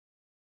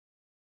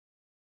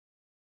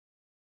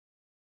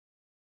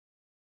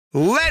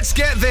Let's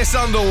get this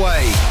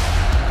underway.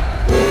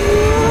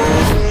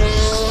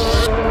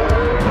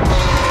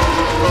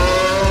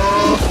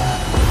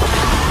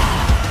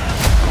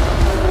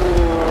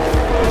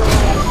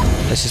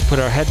 Let's just put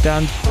our head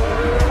down.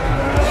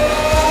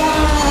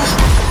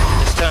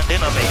 It's turned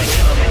in on me.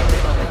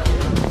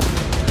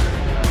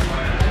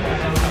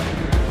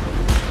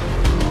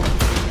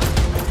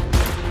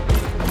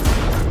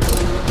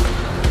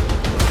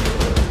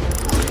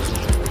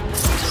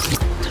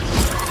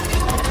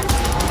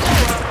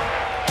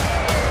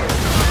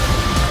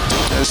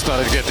 It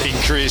started to get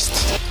increased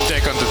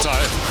deck on the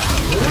tire.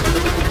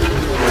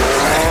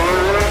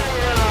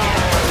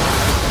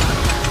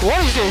 What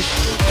is this?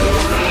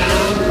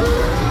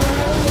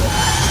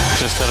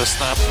 Just had a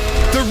snap.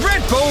 The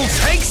Red Bull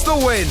takes the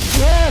win.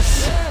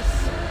 Yes!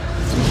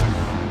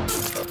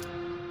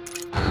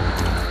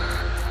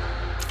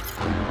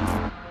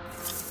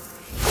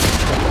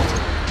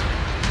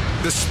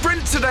 The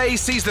sprint today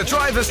sees the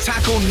drivers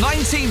tackle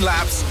 19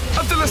 laps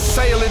of the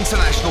Lusail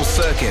International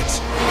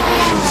Circuit.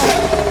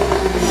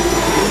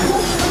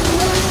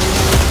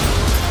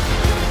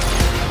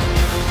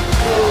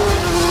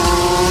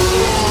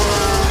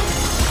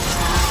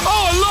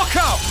 Oh, look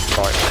up!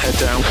 Right, head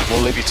down,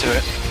 we'll leave you to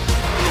it.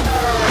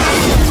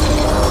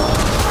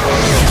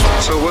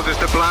 So what is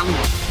the plan?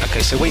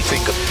 Okay, so we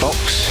think a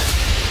box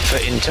for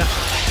Inter.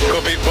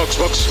 Copy,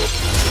 box.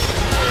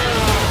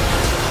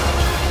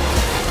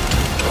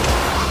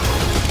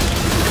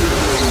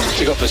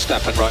 You got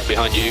Verstappen right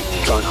behind you,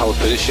 try and hold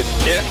position.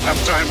 Yeah, I'm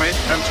trying, mate.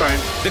 I'm trying.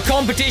 The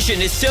competition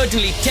is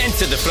certainly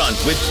tense at the front,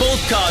 with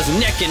both cars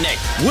neck and neck.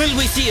 Will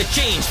we see a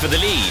change for the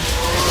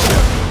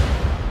lead?